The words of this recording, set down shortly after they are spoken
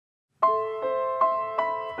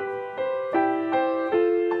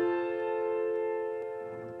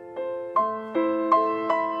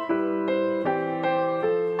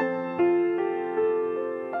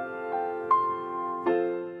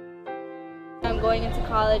going into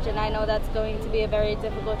college, and I know that's going to be a very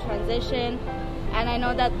difficult transition. And I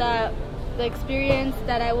know that the experience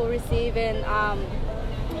that I will receive in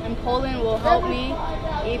Poland will help me,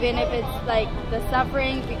 even if it's like the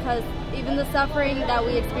suffering, because even the suffering that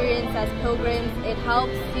we experience as pilgrims, it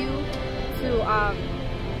helps you to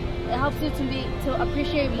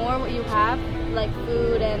appreciate more what you have, like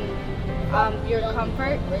food and your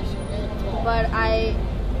comfort. But I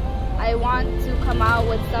want to come out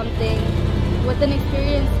with something, with an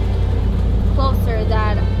experience closer,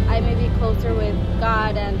 that I may be closer with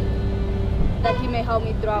God, and that He may help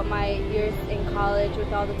me throughout my years in college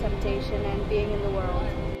with all the temptation and being in the world.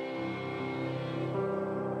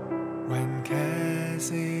 When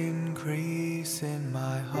cares increase in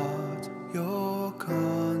my heart, your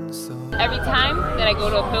console. Every time that I go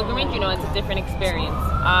to a pilgrimage, you know, it's a different experience.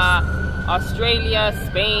 Australia,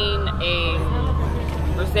 Spain,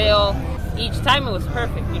 Brazil, each time it was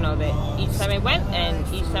perfect, you know, that each time I went and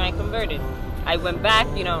each time I converted. I went back,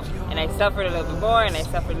 you know, and I suffered a little bit more and I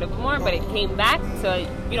suffered a little bit more, but it came back to,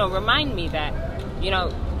 you know, remind me that, you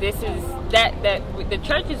know, this is, that the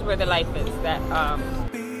church is where the life is, that,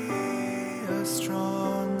 Be a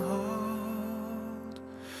stronghold.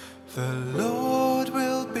 The Lord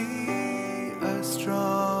will be a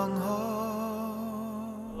stronghold.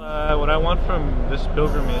 What I want from this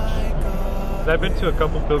pilgrimage, I've been to a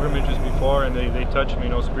couple pilgrimages before and they touch me, you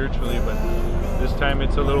know, spiritually, but this time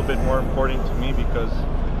it's a little bit more important to me because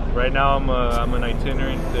right now I'm an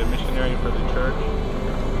itinerant missionary for the church.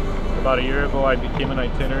 About a year ago I became an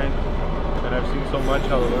itinerant, and I've seen so much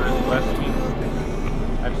how the Lord has blessed me.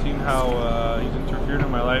 I've seen how He's interfered in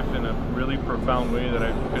my life in a really profound way that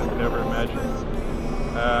I could have never imagined.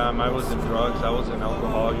 I was in drugs, I was in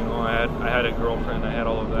alcohol, you know, I had a girlfriend, I had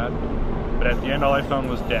all of that. But at the end all I found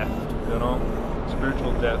was death, you know,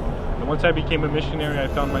 spiritual death. And once I became a missionary, I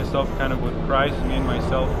found myself kind of with Christ, me and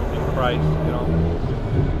myself in Christ, you know.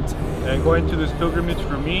 And going to this pilgrimage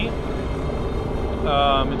for me,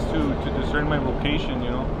 it's to discern my vocation, you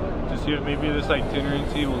know, to see if maybe this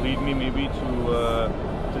itinerancy will lead me maybe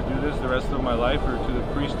to do this the rest of my life, or to the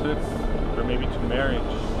priesthood, or maybe to marriage.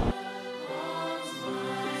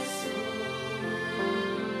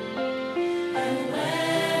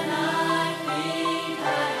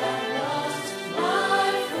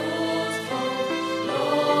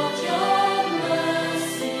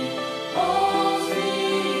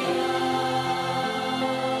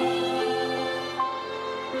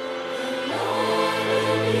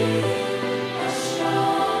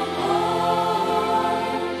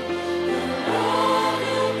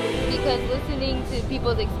 Listening to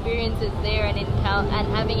people's experiences there and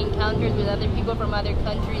having encounters with other people from other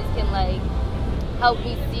countries can like help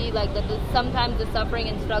me see like that sometimes the suffering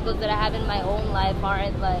and struggles that I have in my own life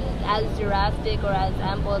aren't like as drastic or as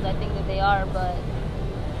ample as I think that they are. But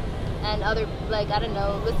and other, like, I don't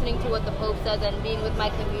know, listening to what the Pope says and being with my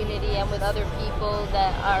community and with other people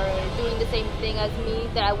that are doing the same thing as me,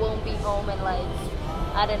 that I won't be home and like,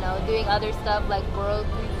 I don't know, doing other stuff like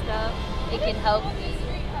worldly stuff, it can help me.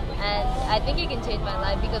 And I think it can change my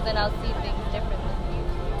life because then I'll see things differently.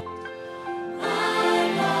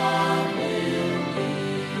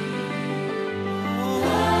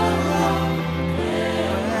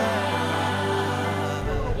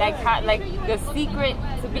 Like the secret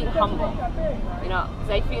to being humble, you know, because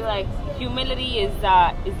I feel like humility is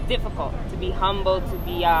difficult. To be humble, to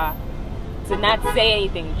be to not say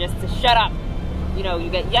anything, just to shut up. You know, you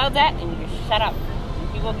get yelled at and you just shut up.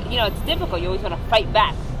 And people, you know, it's difficult. You always want to fight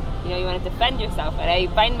back. You know, you want to defend yourself, and I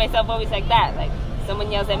find myself always like that. Like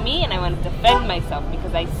someone yells at me, and I want to defend myself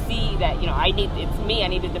because I see that, you know, it's me. I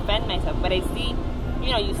need to defend myself. But I see,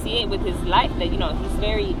 you know, you see it with his life that, you know, he's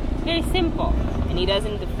very, very simple, and he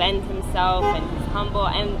doesn't defend himself, and he's humble,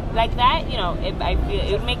 and like that, you know, I feel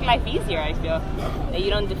it would make life easier. I feel that you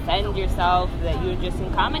don't defend yourself, that you're just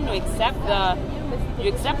in common, you accept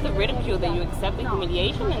the ridicule, that you accept the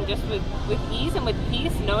humiliation, and just with ease and with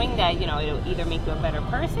peace, knowing that, you know, it'll either make you a better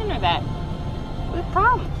person or that will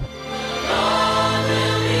come.